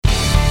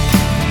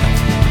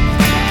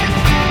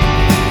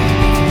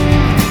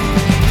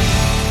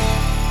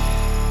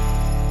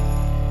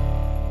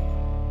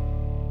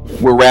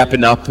We're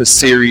wrapping up a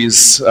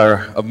series,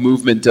 a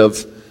movement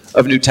of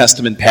New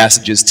Testament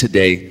passages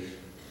today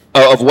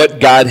of what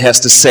God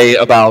has to say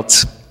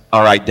about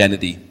our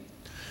identity.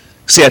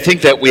 See, I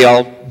think that we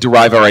all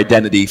derive our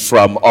identity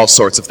from all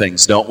sorts of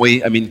things, don't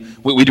we? I mean,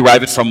 we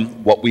derive it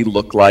from what we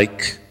look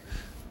like,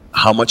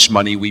 how much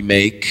money we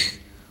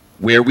make,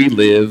 where we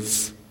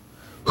live,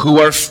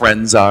 who our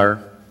friends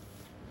are.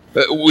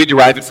 We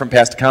derive it from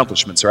past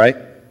accomplishments, right?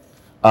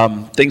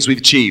 Things we've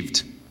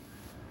achieved.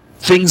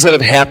 Things that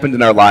have happened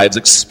in our lives,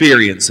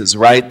 experiences,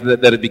 right,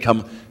 that have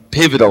become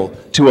pivotal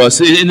to us.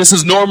 And this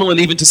is normal and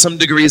even to some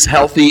degree is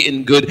healthy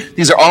and good.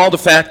 These are all the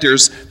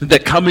factors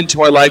that come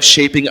into our life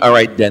shaping our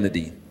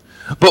identity.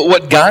 But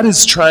what God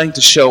is trying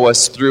to show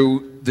us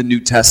through the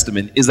New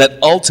Testament is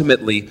that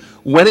ultimately,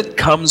 when it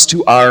comes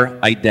to our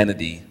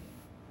identity,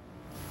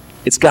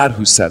 it's God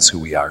who says who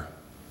we are.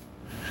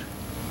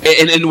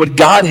 And what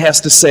God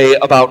has to say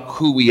about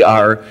who we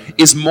are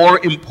is more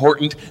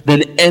important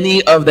than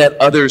any of that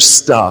other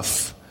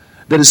stuff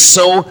that is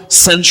so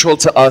central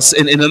to us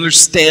in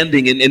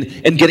understanding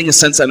and getting a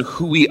sense on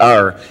who we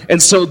are.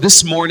 And so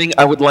this morning,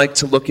 I would like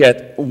to look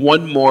at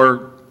one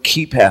more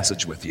key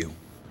passage with you,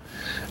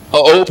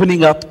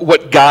 opening up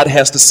what God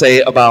has to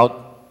say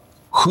about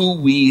who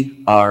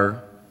we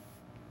are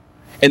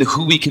and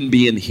who we can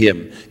be in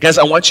Him. Guys,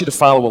 I want you to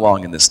follow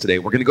along in this today.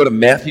 We're going to go to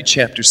Matthew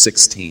chapter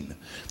 16.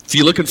 If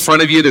you look in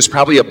front of you, there's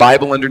probably a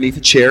Bible underneath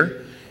a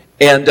chair.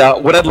 And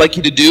what I'd like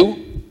you to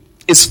do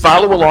is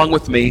follow along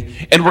with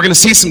me. And we're going to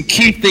see some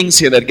key things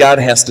here that God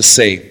has to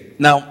say.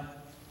 Now,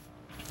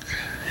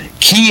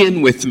 key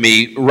in with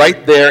me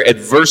right there at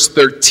verse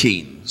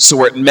 13. So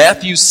we're at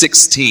Matthew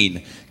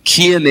 16,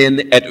 keying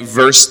in at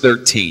verse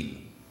 13.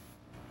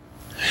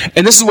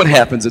 And this is what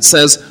happens. It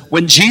says,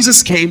 when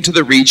Jesus came to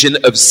the region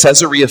of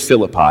Caesarea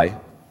Philippi,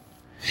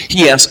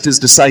 He asked His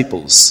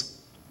disciples,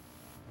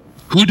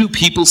 "Who do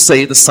people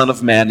say the Son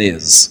of Man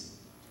is?"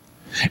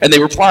 And they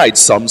replied,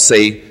 "Some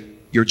say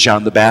you're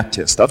John the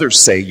Baptist. Others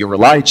say you're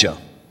Elijah.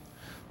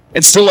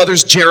 And still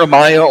others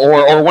Jeremiah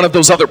or one of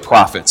those other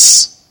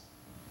prophets."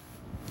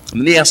 And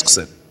then He asks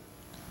it,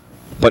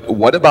 "But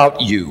what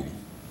about you?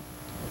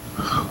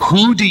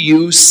 Who do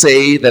you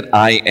say that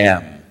I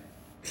am?"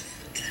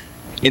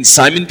 And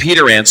Simon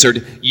Peter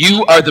answered,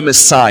 "You are the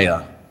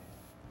Messiah.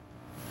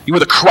 You are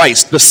the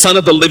Christ, the Son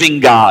of the living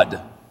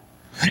God."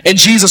 And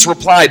Jesus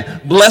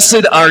replied,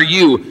 "Blessed are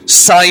you,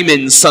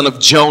 Simon, son of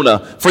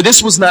Jonah, for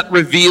this was not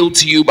revealed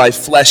to you by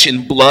flesh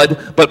and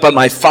blood, but by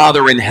my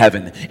Father in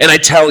heaven. And I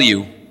tell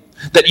you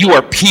that you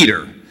are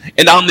Peter,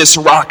 and on this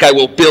rock I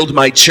will build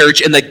my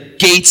church, and the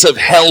gates of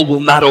hell will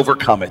not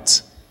overcome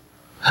it.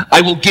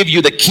 I will give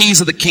you the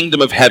keys of the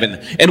kingdom of heaven,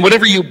 and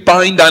whatever you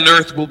bind on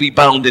earth will be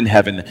bound in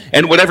heaven,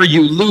 and whatever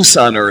you loose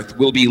on earth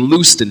will be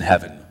loosed in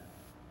heaven."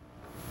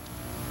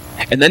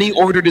 And then He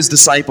ordered His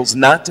disciples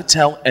not to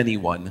tell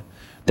anyone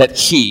that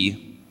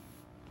He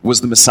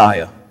was the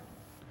Messiah.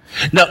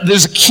 Now,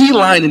 there's a key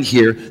line in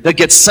here that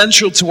gets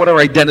central to what our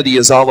identity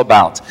is all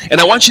about. And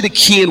I want you to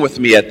key in with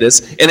me at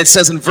this. And it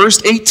says in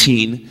verse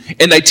 18,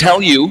 "And I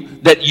tell you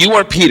that you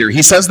are Peter."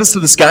 He says this to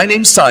this guy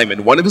named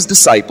Simon, one of His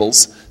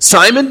disciples.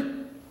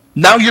 "Simon,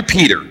 now you're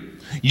Peter.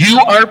 You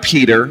are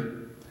Peter,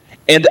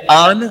 and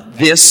on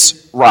this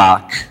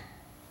rock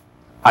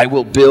I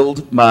will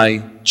build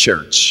my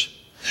church."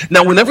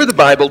 Now, whenever the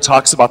Bible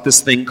talks about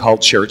this thing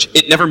called church,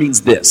 it never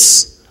means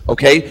this.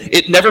 Okay?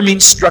 It never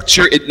means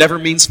structure. It never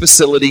means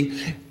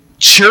facility.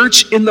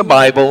 Church in the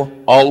Bible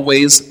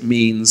always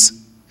means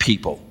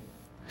people.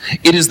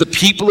 It is the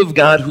people of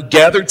God who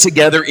gathered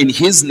together in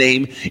His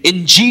name,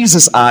 in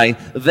Jesus' eye.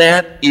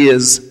 That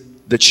is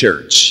the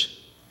church.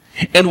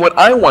 And what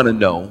I want to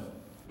know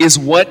is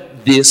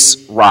what this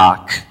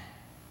rock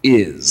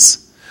is.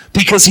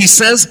 Because He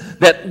says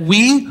that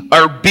we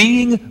are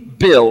being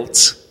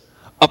built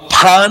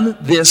upon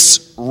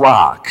this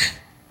rock,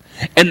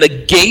 and the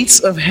gates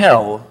of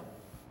hell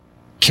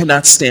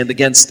cannot stand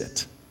against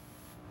it.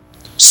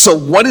 So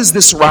what is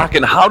this rock,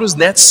 and how does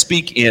that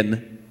speak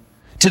in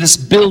to this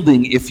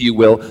building, if you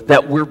will,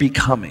 that we're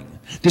becoming?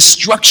 This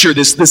structure,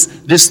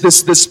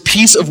 this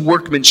piece of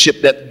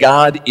workmanship that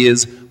God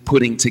is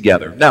putting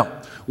together. Now,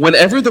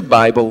 whenever the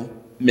Bible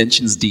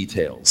mentions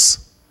details,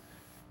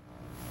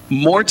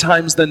 more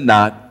times than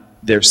not,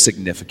 they're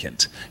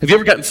significant. Have you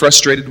ever gotten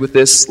frustrated with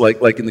this,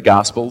 like in the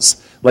Gospels?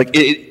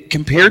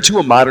 Compared to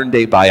a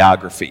modern-day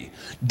biography,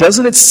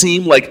 doesn't it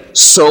seem like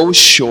so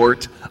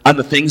short on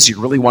the things you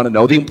really want to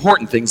know? The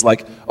important things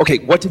like, okay,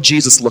 what did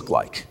Jesus look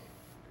like?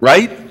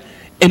 Right?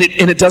 And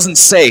it doesn't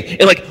say.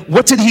 And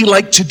what did He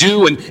like to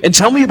do? And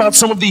tell me about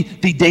some of the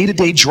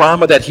day-to-day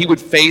drama that He would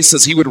face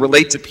as He would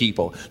relate to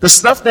people. The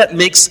stuff that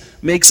makes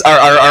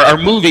our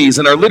movies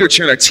and our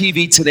literature and our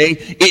TV today,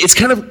 it's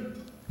kind of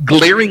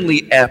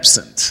glaringly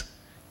absent,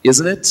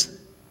 isn't it?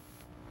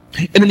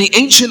 And in the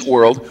ancient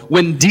world,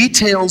 when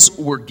details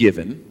were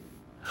given,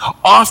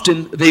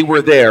 often they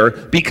were there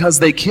because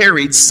they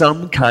carried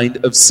some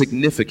kind of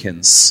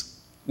significance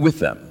with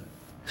them.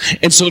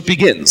 And so it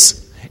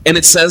begins. And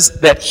it says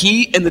that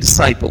He and the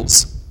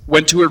disciples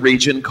went to a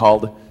region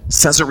called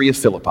Caesarea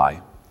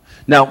Philippi.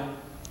 Now,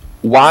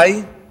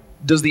 Why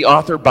does the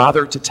author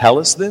bother to tell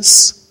us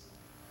this?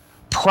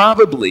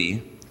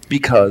 Probably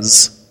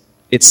because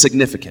it's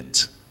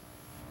significant.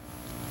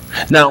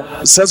 Now,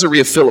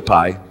 Caesarea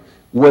Philippi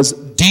was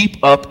deep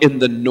up in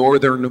the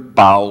northern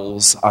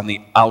bowels on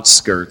the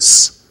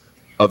outskirts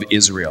of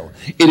Israel.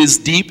 It is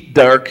deep,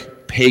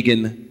 dark,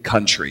 pagan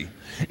country.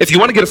 If you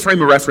want to get a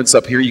frame of reference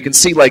up here, you can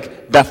see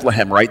like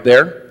Bethlehem right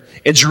there,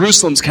 and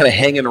Jerusalem's kind of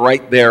hanging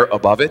right there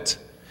above it.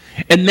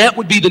 And that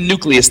would be the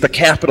nucleus, the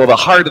capital, the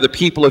heart of the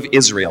people of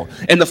Israel.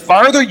 And the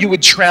farther you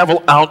would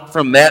travel out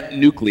from that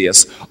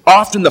nucleus,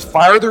 often the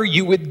farther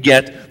you would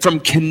get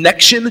from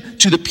connection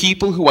to the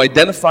people who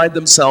identified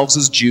themselves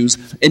as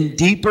Jews and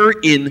deeper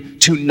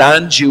into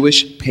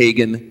non-Jewish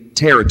pagan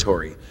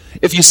territory.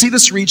 If you see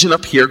this region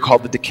up here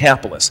called the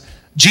Decapolis,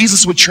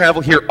 Jesus would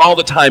travel here all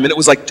the time, and it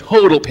was like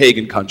total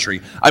pagan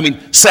country. I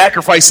mean,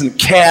 sacrificing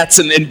cats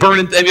and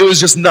burning, it was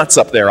just nuts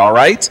up there, all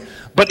right?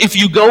 But if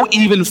you go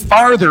even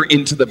farther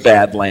into the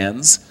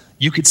Badlands,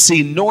 you could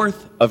see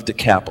north of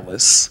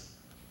Decapolis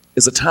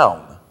is a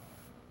town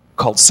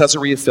called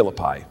Caesarea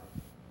Philippi.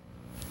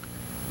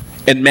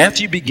 And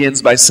Matthew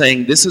begins by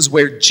saying this is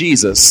where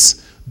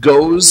Jesus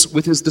goes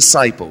with his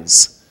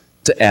disciples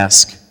to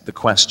ask the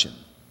question.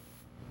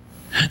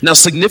 Now,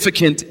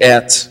 significant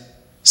at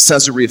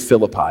Caesarea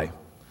Philippi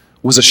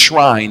was a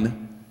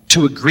shrine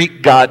to a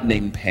Greek god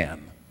named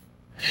Pan.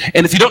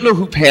 And if you don't know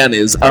who Pan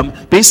is,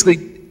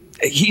 basically,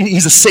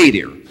 he's a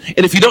satyr.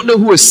 And if you don't know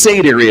who a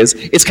satyr is,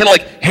 it's kind of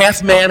like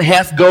half man,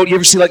 half goat. You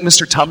ever see like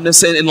Mr.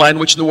 Tumnus in Lion,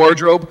 Witch, and the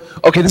Wardrobe?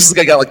 Okay, this is the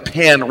guy got like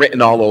Pan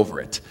written all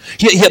over it.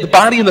 He had the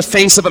body and the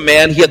face of a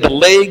man. He had the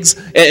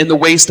legs and the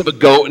waist of a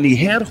goat, and he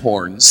had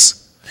horns.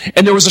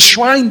 And there was a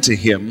shrine to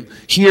him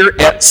here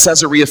at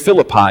Caesarea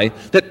Philippi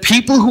that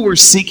people who were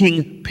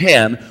seeking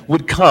Pan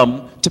would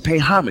come to pay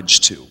homage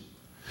to.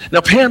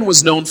 Now, Pan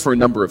was known for a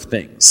number of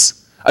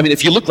things. I mean,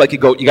 if you look like a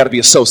goat, you got to be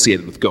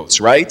associated with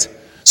goats, right?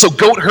 So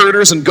goat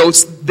herders and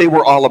goats, they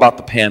were all about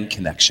the Pan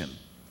connection.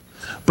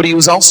 But he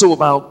was also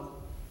about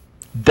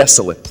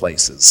desolate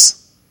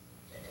places,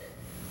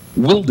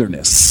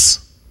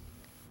 wilderness,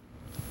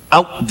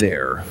 out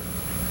there.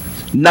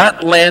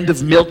 Not land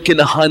of milk and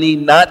honey,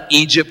 not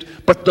Egypt,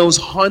 but those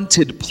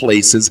haunted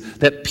places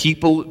that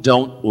people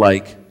don't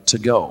like to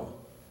go.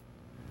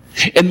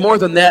 And more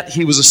than that,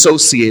 he was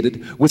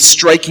associated with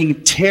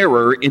striking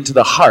terror into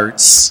the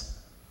hearts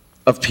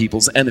of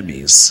people's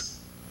enemies.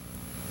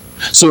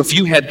 So if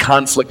you had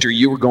conflict or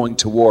you were going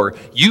to war,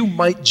 you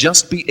might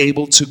just be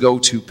able to go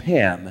to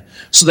Pan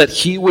so that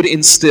he would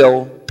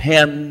instill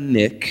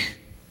panic,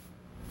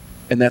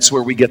 and that's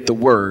where we get the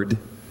word,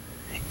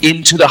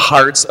 into the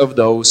hearts of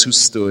those who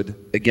stood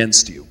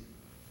against you.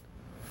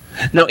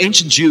 Now,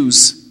 ancient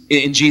Jews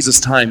in Jesus'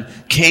 time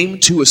came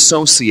to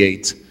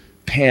associate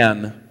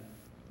Pan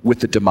with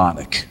the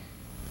demonic.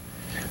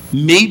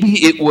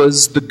 Maybe it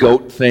was the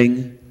goat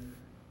thing.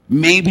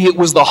 Maybe it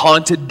was the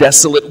haunted,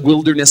 desolate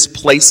wilderness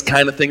place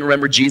kind of thing.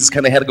 Remember, Jesus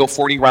kind of had to go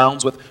 40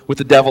 rounds with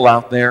the devil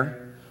out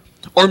there.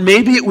 Or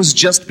maybe it was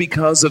just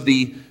because of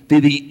the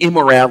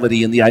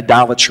immorality and the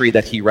idolatry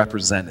that he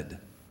represented.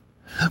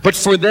 But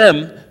for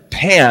them,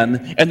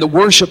 Pan and the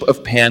worship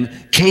of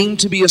Pan came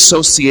to be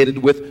associated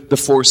with the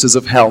forces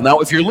of hell. Now,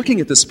 if you're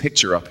looking at this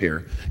picture up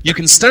here, you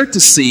can start to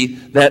see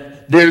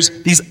that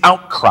there's these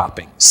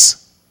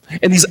outcroppings.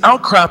 And these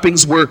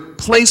outcroppings were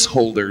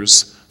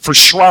placeholders for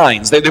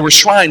shrines. They were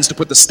shrines to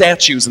put the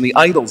statues and the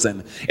idols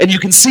in. And you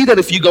can see that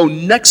if you go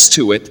next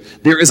to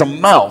it, there is a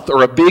mouth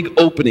or a big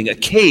opening, a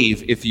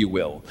cave, if you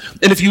will.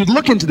 And if you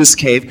look into this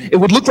cave, it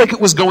would look like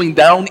it was going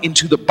down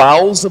into the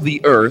bowels of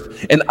the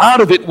earth, and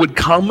out of it would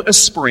come a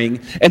spring.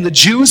 And the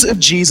Jews of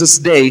Jesus'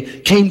 day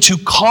came to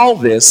call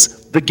this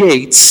the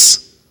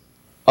gates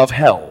of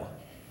hell.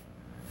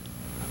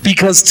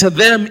 Because to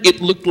them, it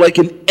looked like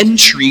an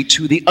entry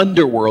to the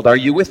underworld. Are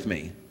you with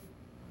me?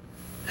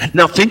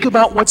 Now think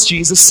about what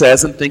Jesus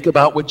says and think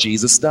about what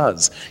Jesus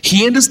does.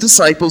 He and his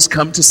disciples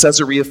come to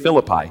Caesarea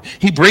Philippi.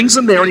 He brings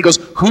them there and he goes,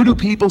 "Who do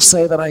people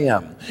say that I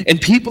am?"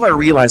 And people are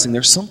realizing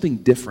there's something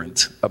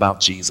different about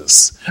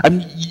Jesus. I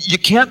mean, you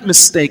can't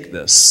mistake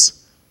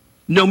this,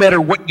 no matter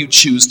what you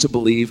choose to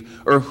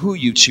believe or who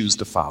you choose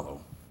to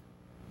follow.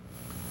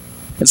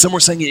 And some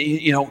were saying,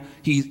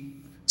 he's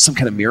some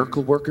kind of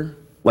miracle worker,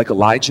 like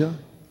Elijah.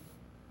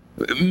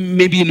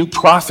 Maybe a new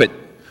prophet,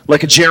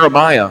 like a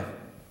Jeremiah.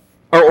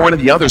 Or one of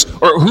the others.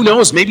 Or who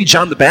knows, maybe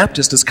John the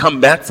Baptist has come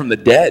back from the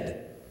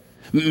dead.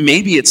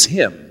 Maybe it's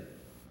him.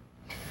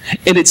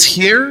 And it's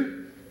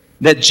here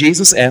that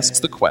Jesus asks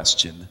the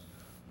question,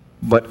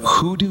 "But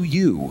who do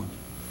you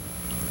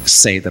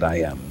say that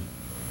I am?"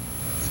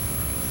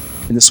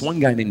 And this one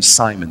guy named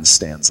Simon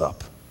stands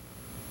up.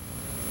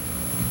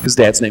 His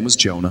dad's name was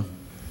Jonah.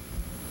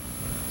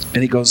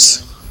 And he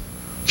goes,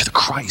 "You're the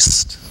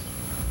Christ.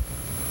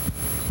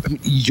 I mean,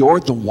 you're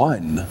the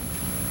one.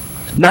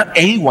 Not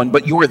a one,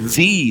 but you're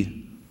the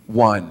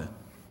one.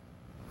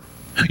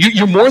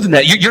 You're more than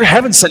that. You're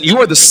heaven sent. You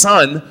are the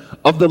Son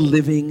of the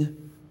living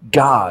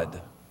God."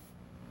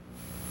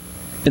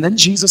 And then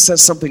Jesus says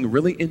something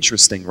really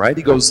interesting, right?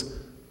 He goes,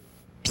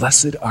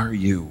 "Blessed are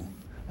you."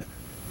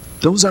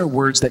 Those are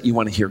words that you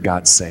want to hear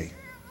God say.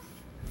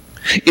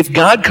 If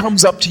God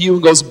comes up to you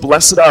and goes,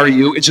 "Blessed are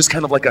you," it's just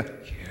kind of like a,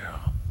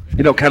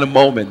 kind of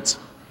moment.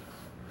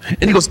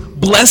 And he goes,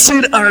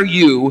 "Blessed are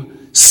you,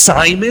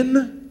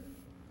 Simon,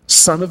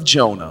 son of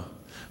Jonah,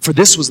 for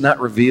this was not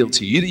revealed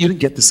to you." You didn't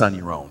get this on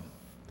your own.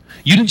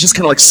 You didn't just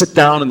kind of like sit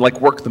down and like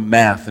work the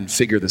math and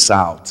figure this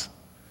out.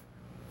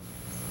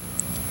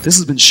 This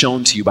has been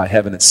shown to you by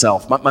heaven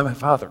itself. My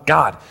Father,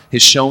 God,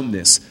 has shown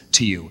this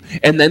to you.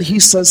 And then he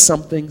says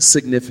something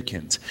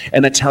significant.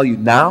 And I tell you,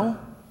 now,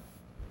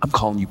 I'm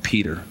calling you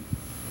Peter.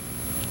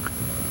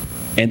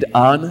 And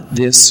on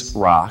this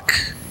rock,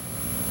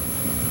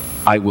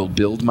 I will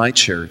build my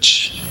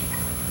church.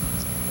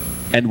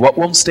 And what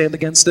won't stand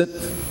against it?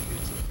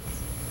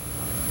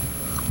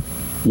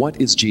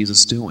 What is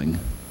Jesus doing?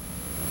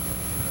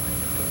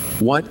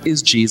 What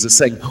is Jesus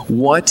saying?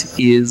 What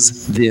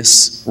is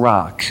this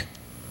rock?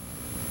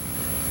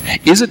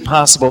 Is it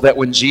possible that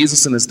when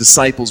Jesus and his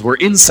disciples were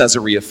in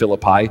Caesarea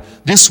Philippi,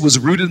 this was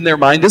rooted in their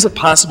mind? Is it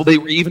possible they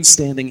were even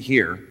standing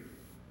here?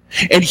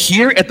 And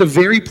here at the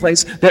very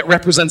place that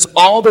represents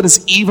all that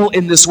is evil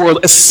in this world,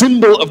 a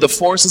symbol of the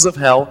forces of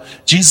hell,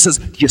 Jesus says,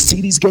 "Do you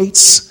see these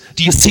gates?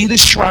 Do you see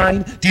this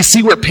shrine? Do you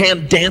see where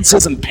Pan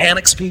dances and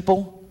panics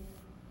people?"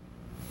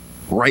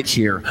 Right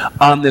here,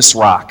 on this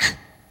rock,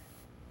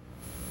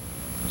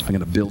 I'm going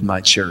to build my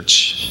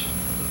church.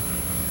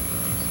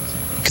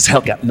 Because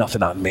hell got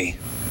nothing on me.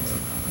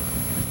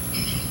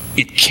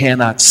 It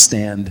cannot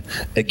stand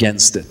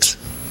against it.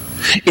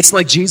 It's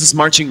like Jesus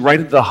marching right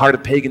into the heart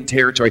of pagan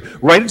territory,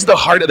 right into the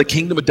heart of the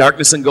kingdom of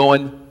darkness and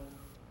going,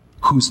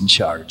 who's in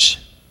charge?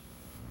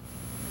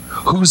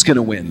 Who's going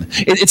to win?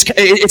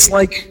 It's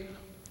like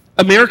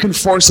American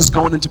forces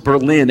going into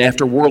Berlin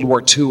after World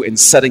War II and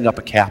setting up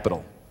a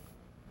capital.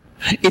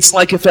 It's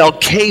like if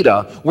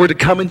Al-Qaeda were to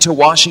come into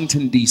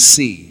Washington,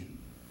 D.C.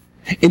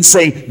 and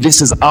say,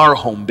 this is our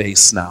home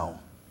base now.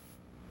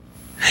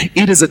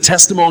 It is a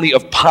testimony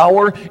of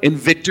power and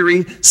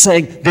victory,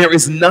 saying there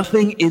is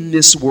nothing in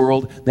this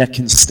world that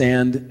can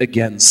stand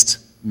against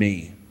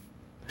me.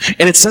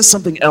 And it says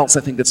something else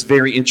I think that's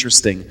very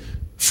interesting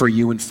for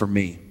you and for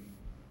me.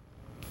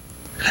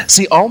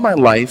 See, all my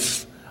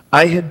life,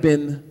 I had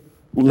been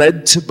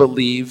led to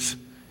believe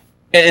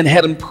and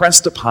had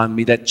impressed upon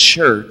me that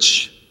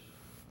church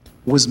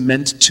was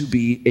meant to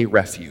be a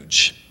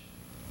refuge.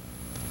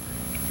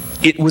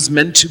 It was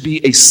meant to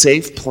be a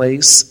safe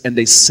place and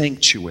a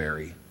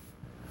sanctuary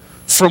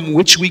from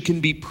which we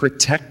can be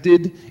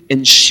protected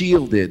and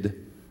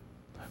shielded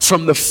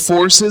from the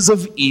forces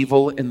of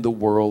evil in the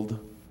world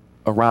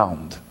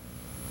around.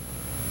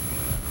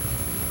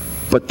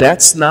 But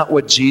that's not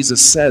what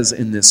Jesus says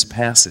in this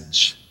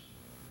passage.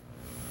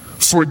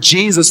 For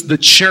Jesus, the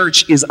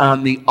church is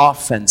on the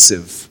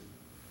offensive.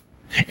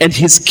 And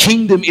his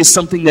kingdom is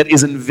something that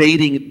is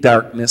invading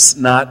darkness,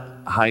 not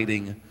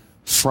hiding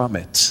from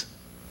it.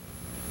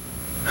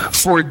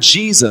 For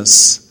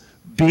Jesus,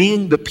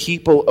 being the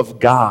people of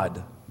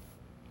God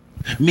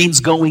means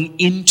going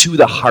into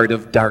the heart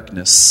of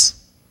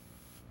darkness,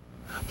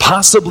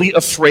 possibly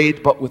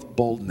afraid but with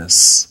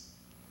boldness,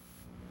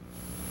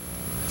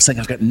 saying,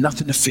 I've got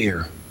nothing to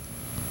fear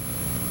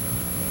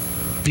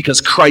because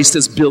Christ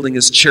is building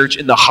his church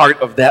in the heart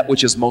of that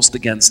which is most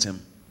against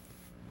him.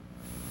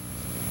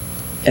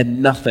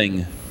 And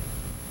nothing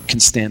can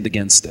stand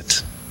against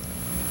it.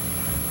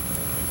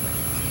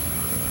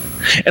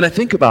 And I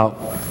think about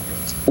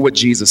what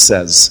Jesus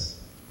says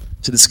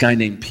to this guy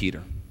named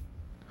Peter.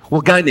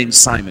 Well, a guy named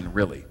Simon,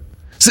 really.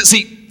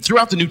 See,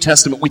 throughout the New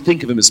Testament, we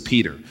think of him as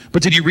Peter.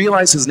 But did you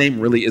realize his name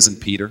really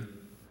isn't Peter?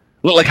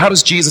 Like, how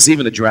does Jesus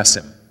even address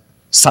him?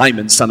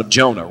 Simon, son of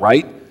Jonah,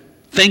 right?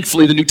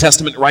 Thankfully, the New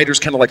Testament writers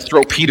kind of like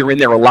throw Peter in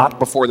there a lot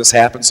before this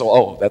happened.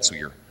 So, that's who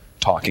you're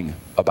talking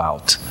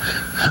about.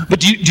 But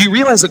do you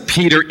realize that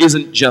Peter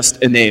isn't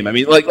just a name? I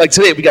mean, like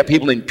today we got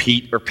people named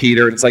Pete or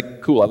Peter, and it's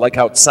like, cool, I like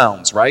how it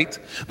sounds, right?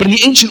 But in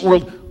the ancient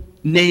world,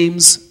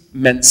 names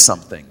meant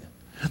something.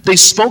 They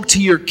spoke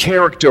to your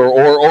character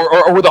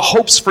or were the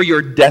hopes for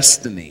your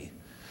destiny.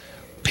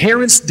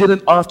 Parents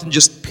didn't often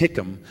just pick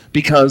them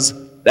because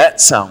that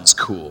sounds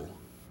cool.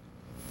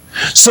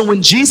 So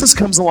when Jesus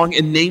comes along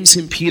and names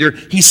him Peter,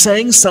 he's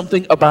saying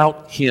something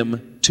about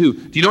him too.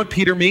 Do you know what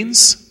Peter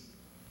means?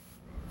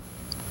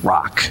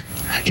 Rock.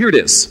 Here it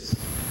is.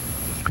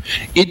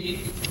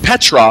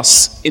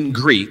 Petros in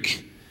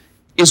Greek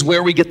is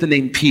where we get the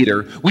name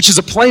Peter, which is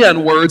a play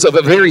on words of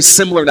a very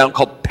similar noun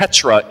called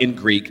Petra in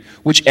Greek,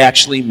 which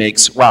actually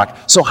makes rock.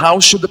 So how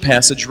should the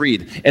passage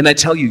read? And I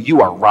tell you,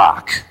 you are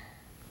rock.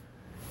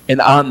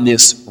 And on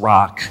this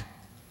rock,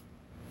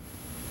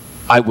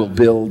 I will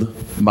build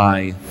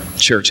my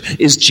church.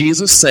 Is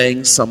Jesus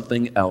saying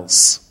something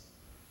else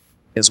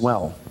as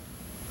well?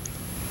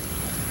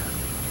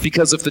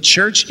 Because if the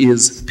church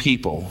is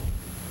people,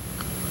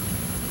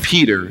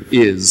 Peter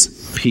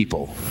is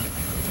people.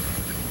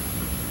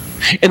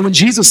 And when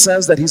Jesus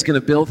says that he's going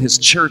to build his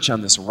church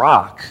on this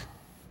rock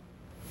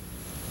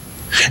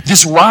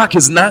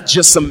is not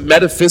just some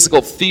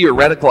metaphysical,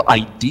 theoretical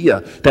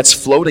idea that's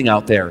floating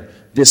out there.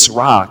 This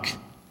rock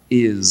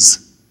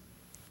is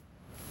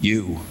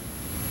you.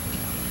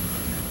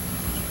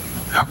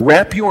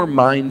 Wrap your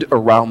mind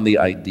around the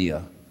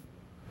idea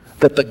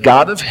that the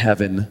God of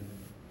heaven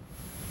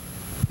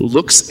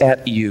looks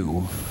at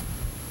you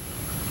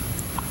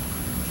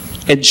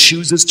and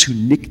chooses to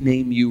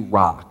nickname you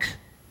Rock.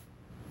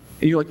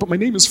 And you're like, but my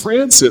name is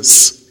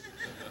Francis.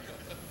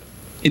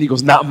 And he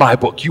goes, not in my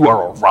book, you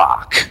are a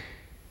rock.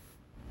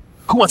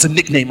 Who wants a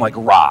nickname like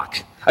Rock?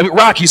 I mean,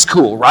 Rocky's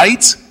cool,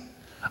 right?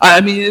 I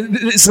mean,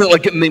 it's not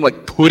like a name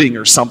like Pudding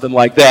or something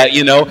like that,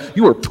 you know?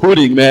 You are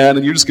Pudding, man,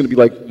 and you're just going to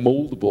be like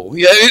moldable.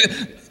 Yeah,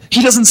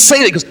 he doesn't say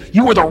that. He goes,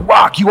 you are the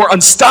rock. You are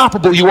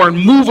unstoppable. You are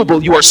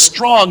immovable. You are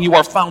strong. You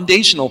are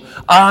foundational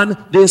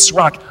on this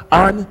rock,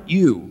 on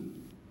you.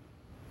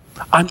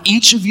 On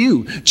each of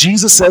you.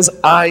 Jesus says,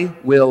 I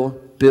will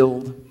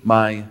build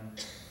my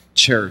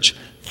church.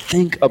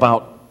 Think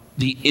about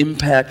the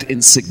impact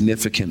and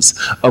significance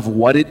of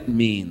what it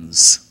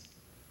means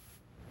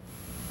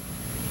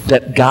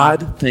that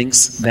God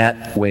thinks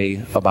that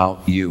way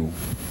about you.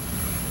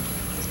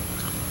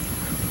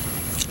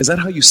 Is that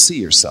how you see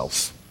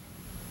yourself?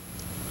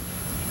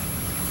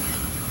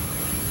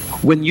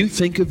 When you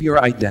think of your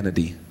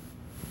identity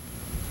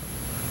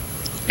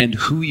and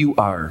who you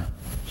are,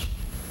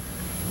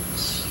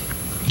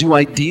 do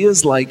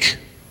ideas like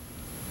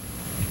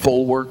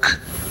bulwark,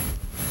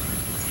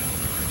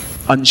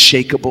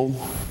 unshakable,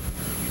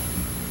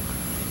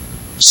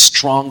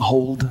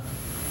 stronghold,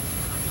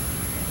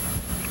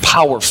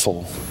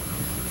 powerful,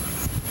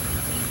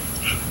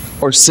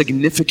 or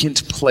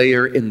significant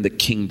player in the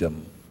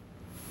kingdom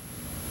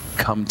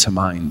come to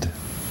mind?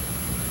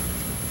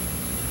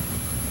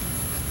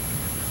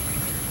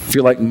 If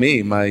you're like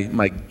me,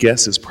 my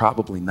guess is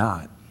probably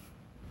not.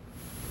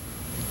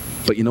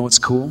 But you know what's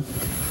cool?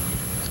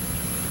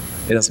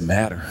 It doesn't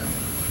matter.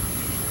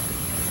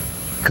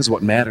 Because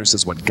what matters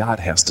is what God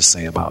has to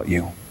say about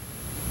you.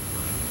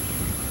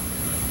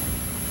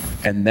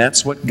 And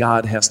that's what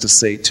God has to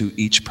say to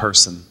each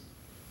person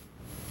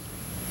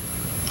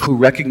who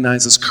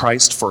recognizes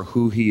Christ for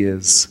who he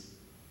is.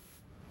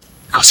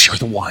 Because you're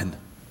the one.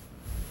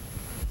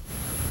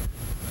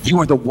 You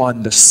are the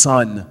one, the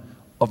Son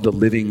of the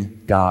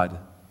living God.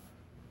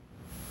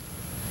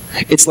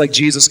 It's like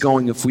Jesus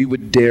going, if we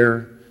would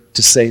dare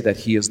to say that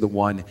he is the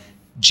one,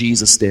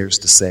 Jesus dares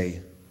to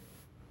say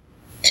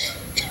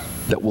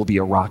that we'll be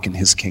a rock in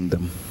his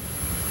kingdom.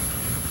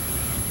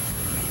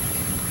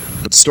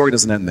 But the story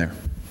doesn't end there.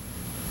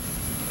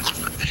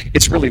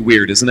 It's really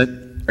weird, isn't it?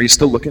 Are you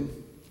still looking?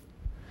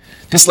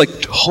 This like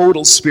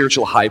total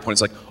spiritual high point.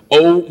 It's like,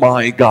 oh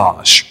my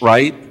gosh,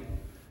 right?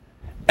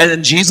 And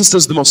then Jesus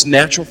does the most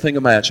natural thing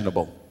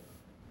imaginable.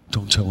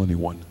 Don't tell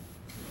anyone.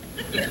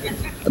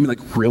 I mean,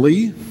 like,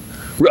 really?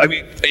 I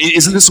mean,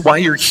 isn't this why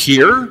you're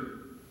here?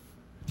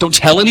 Don't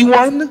tell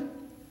anyone?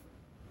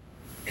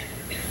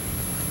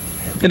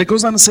 And it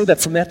goes on to say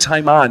that from that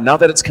time on, now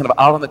that it's kind of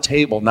out on the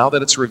table, now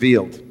that it's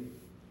revealed,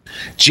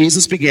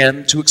 Jesus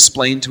began to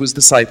explain to his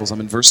disciples, I'm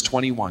in verse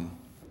 21,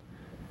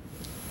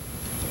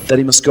 that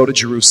he must go to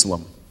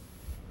Jerusalem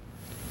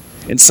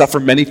and suffer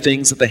many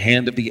things at the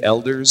hand of the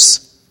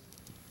elders,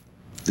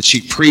 the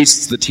chief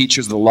priests, the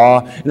teachers of the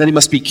law, and then he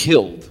must be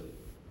killed,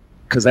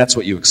 because that's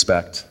what you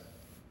expect.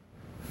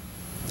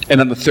 And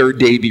on the third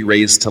day be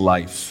raised to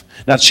life.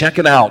 Now check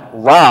it out.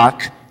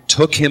 Rock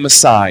took him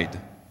aside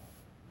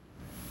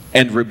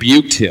and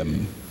rebuked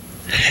him.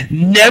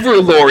 Never,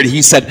 Lord,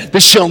 he said,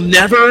 this shall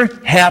never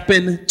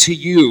happen to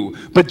you.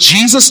 But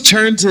Jesus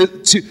turned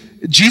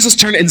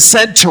and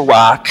said to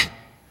Rock,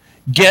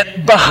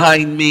 get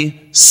behind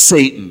me,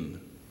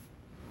 Satan.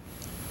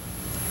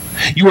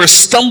 You are a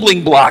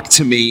stumbling block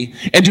to me,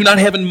 and do not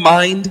have in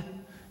mind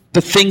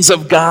the things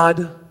of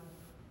God,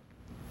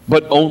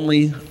 but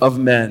only of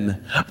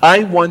men.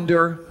 I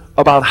wonder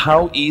about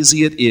how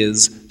easy it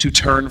is to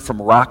turn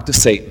from Rock to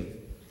Satan.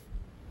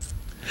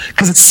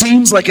 Because it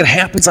seems like it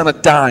happens on a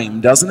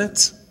dime, doesn't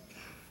it?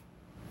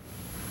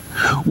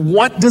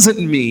 What does it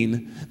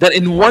mean that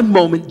in one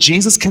moment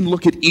Jesus can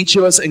look at each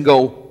of us and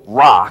go,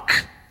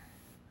 Rock,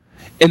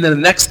 and then the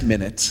next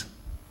minute,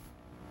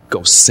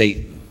 go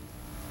Satan?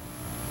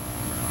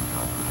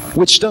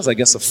 Which does, I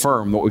guess,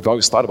 affirm what we've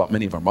always thought about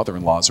many of our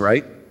mother-in-laws,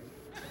 right?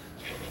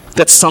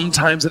 That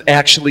sometimes it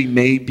actually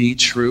may be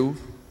true.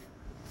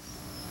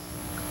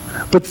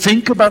 But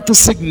think about the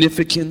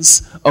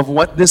significance of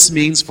what this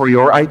means for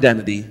your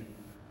identity,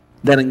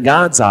 that in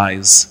God's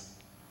eyes,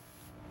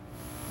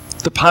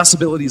 the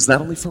possibility is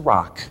not only for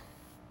Rock,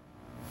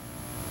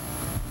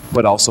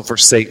 but also for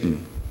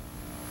Satan.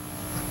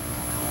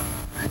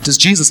 Does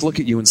Jesus look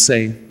at you and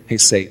say, hey,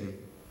 Satan,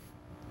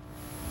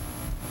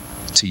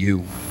 to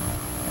you?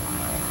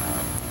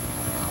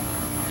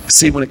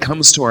 See, when it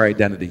comes to our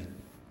identity,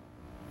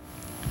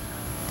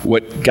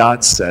 what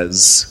God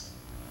says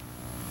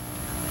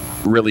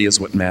really is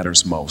what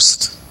matters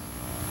most.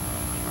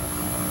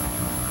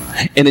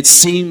 And it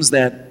seems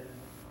that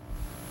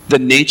the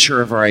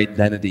nature of our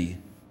identity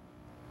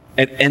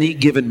at any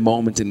given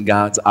moment in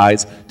God's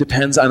eyes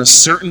depends on a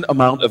certain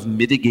amount of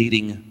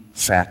mitigating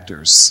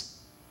factors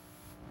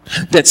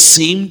that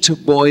seem to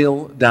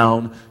boil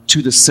down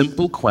to the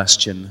simple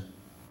question,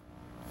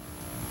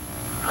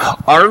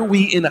 are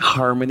we in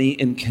harmony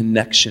and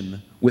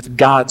connection with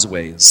God's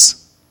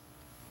ways?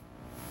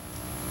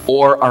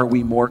 Or are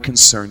we more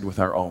concerned with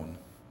our own?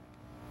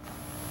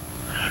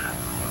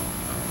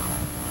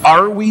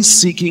 Are we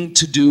seeking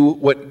to do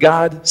what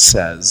God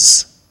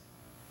says?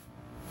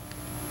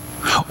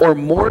 Or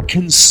more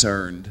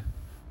concerned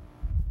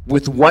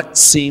with what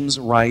seems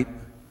right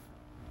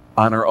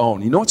on our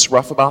own? You know what's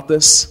rough about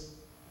this?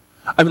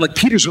 I mean, like,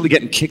 Peter's really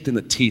getting kicked in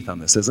the teeth on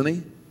this, isn't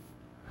he?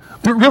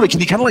 But really, can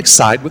you kind of like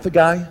side with the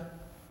guy?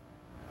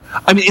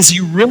 I mean, is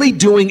he really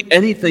doing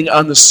anything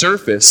on the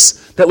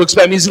surface that looks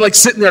bad? I mean, is he like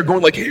sitting there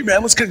going like, hey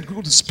man, let's kind of go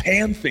to this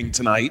pan thing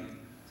tonight?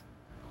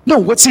 No,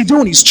 what's he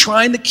doing? He's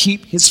trying to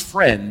keep his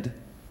friend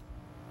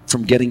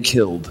from getting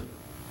killed.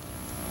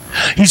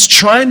 He's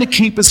trying to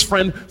keep his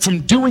friend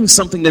from doing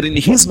something that in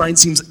his mind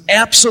seems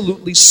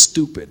absolutely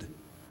stupid.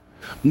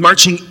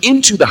 Marching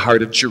into the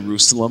heart of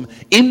Jerusalem,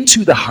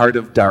 into the heart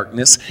of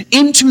darkness,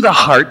 into the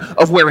heart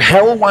of where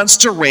hell wants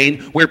to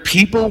reign, where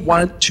people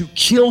want to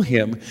kill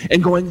him,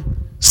 and going,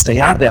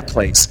 stay out of that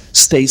place,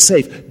 stay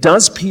safe.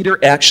 Does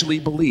Peter actually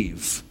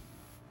believe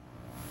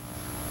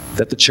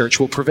that the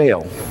church will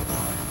prevail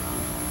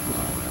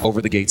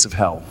over the gates of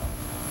hell?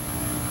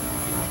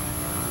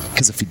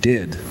 Because if he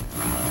did,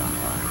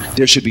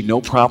 there should be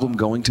no problem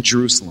going to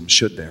Jerusalem,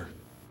 should there?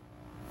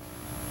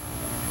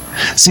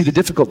 See, the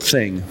difficult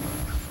thing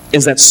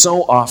is that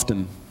so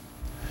often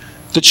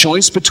the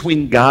choice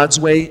between God's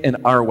way and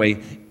our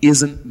way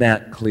isn't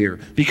that clear,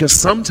 because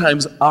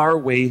sometimes our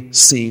way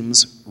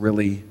seems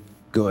really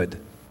good.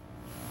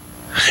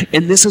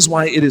 And this is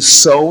why it is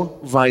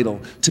so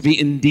vital to be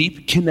in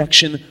deep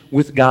connection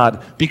with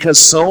God, because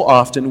so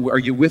often, are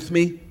you with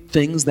me?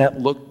 Things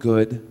that look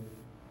good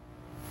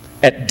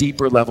at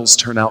deeper levels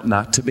turn out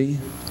not to be.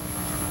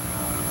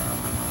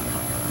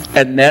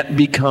 And that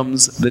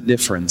becomes the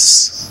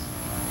difference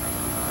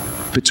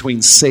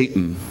between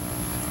Satan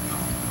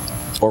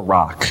or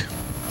rock.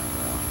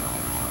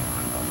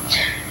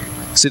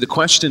 See, the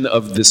question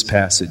of this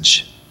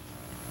passage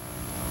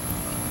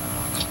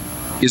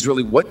is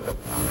really, what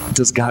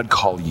does God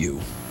call you?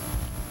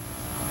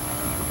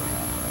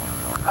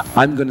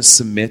 I'm going to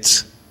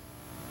submit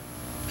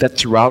that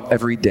throughout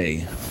every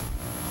day,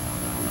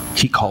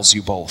 he calls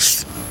you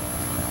both.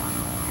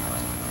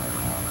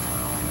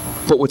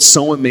 But what's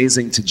so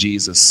amazing to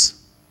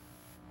Jesus,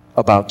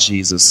 about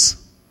Jesus,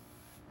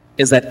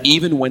 is that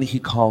even when he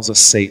calls us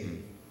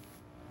Satan,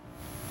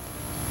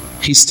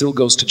 he still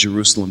goes to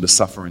Jerusalem to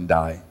suffer and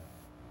die,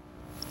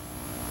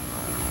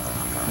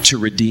 to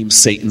redeem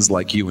Satans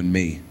like you and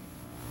me,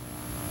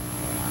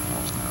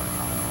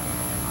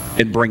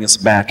 and bring us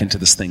back into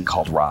this thing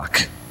called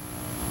rock.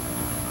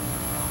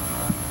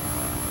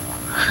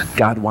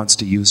 God wants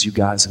to use you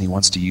guys, and he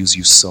wants to use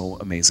you so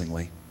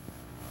amazingly.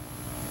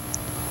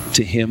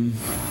 To him,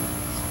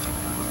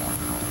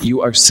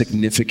 you are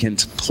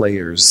significant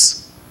players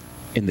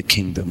in the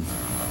kingdom.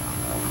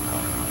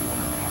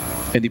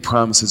 And he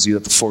promises you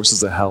that the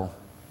forces of hell,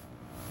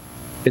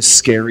 as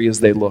scary as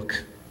they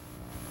look,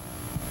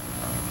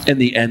 in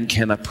the end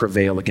cannot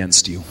prevail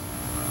against you.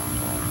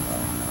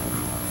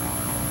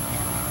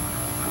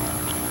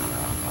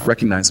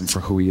 Recognize him for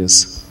who he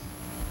is.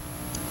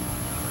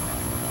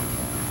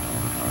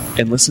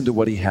 And listen to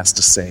what he has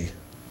to say.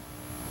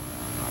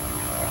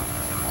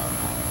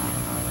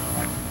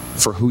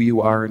 For who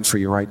you are and for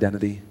your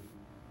identity.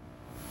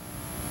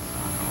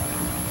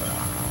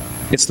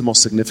 It's the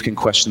most significant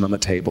question on the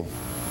table.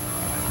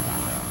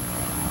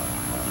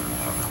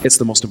 It's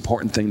the most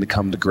important thing to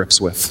come to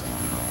grips with.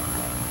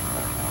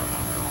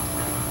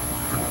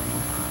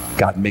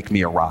 God, make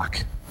me a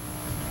rock,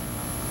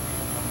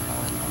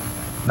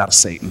 not a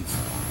Satan.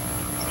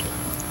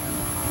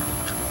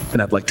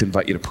 And I'd like to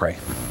invite you to pray.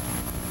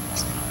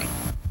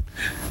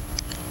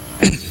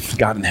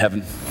 God in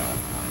heaven,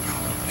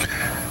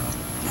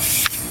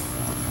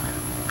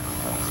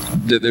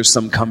 there's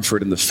some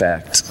comfort in the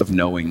fact of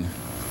knowing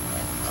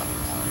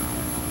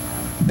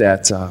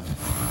that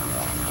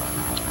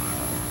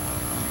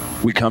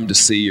we come to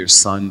see your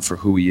Son for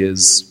who he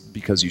is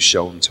because you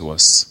show him to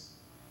us.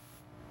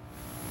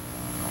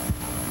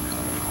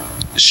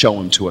 Show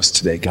him to us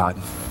today, God.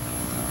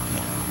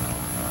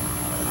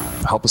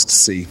 Help us to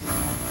see.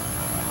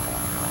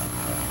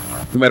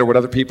 No matter what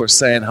other people are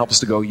saying, help us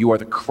to go, you are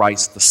the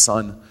Christ, the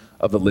Son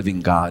of the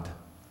living God.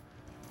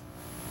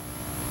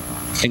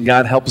 And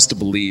God, help us to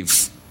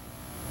believe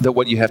that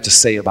what you have to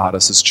say about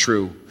us is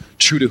true.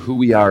 True to who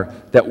we are,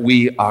 that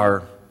we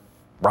are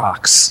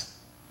rocks.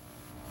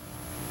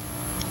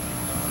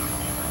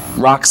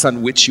 Rocks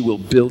on which you will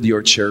build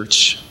your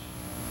church,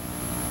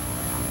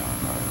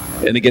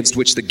 and against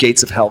which the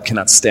gates of hell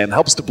cannot stand.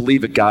 Help us to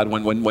believe it, God,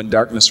 when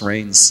darkness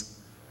reigns,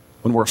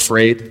 when we're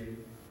afraid,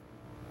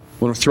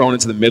 when we're thrown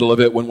into the middle of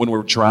it, when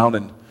we're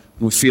drowning, when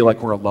we feel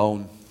like we're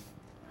alone.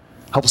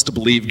 Help us to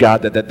believe,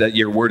 God, that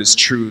your word is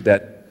true,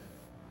 that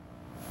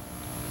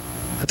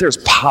there's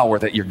power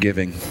that you're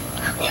giving,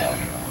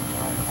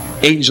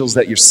 angels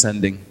that you're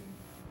sending,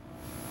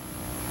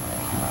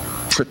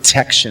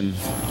 protection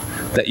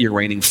that you're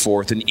reigning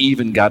forth. And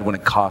even, God, when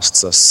it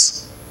costs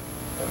us,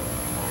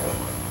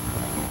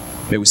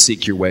 may we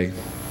seek your way.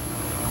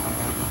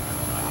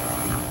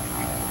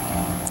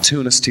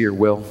 Tune us to your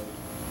will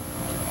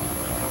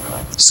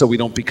so we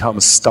don't become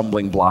a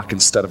stumbling block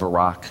instead of a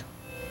rock.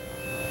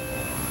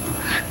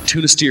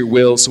 Tune us to your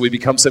will so we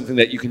become something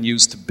that you can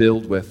use to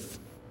build with,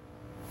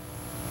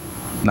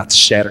 not to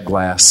shatter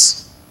glass.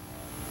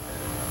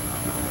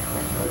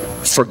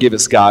 Forgive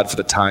us, God, for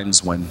the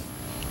times when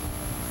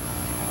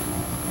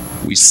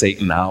we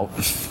Satan out.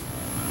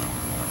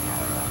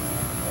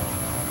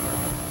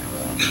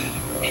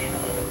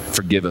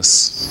 Forgive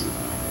us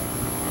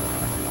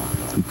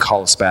and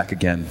call us back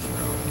again.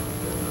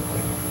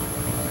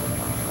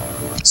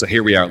 So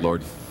here we are,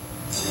 Lord.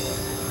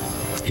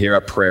 Hear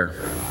our prayer.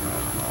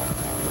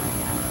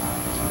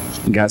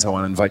 And guys, I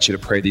want to invite you to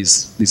pray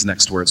these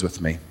next words with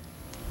me.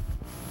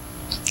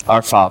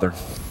 Our Father,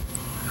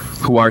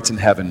 who art in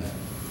heaven,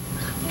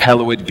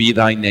 hallowed be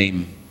thy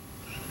name.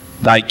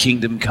 Thy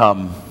kingdom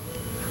come,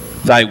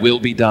 thy will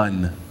be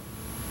done,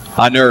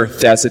 on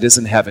earth as it is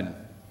in heaven.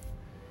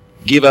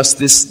 Give us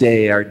this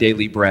day our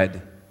daily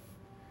bread,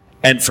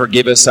 and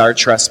forgive us our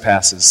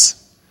trespasses,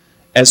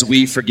 as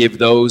we forgive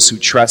those who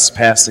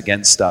trespass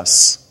against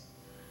us.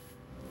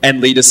 And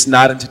lead us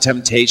not into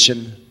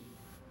temptation,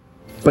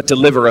 but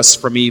deliver us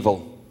from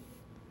evil.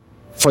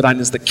 For thine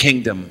is the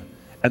kingdom,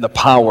 and the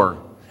power,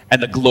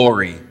 and the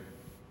glory,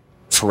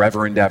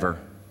 forever and ever.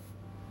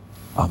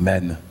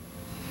 Amen.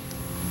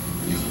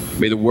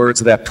 May the words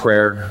of that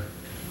prayer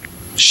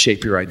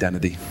shape your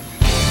identity.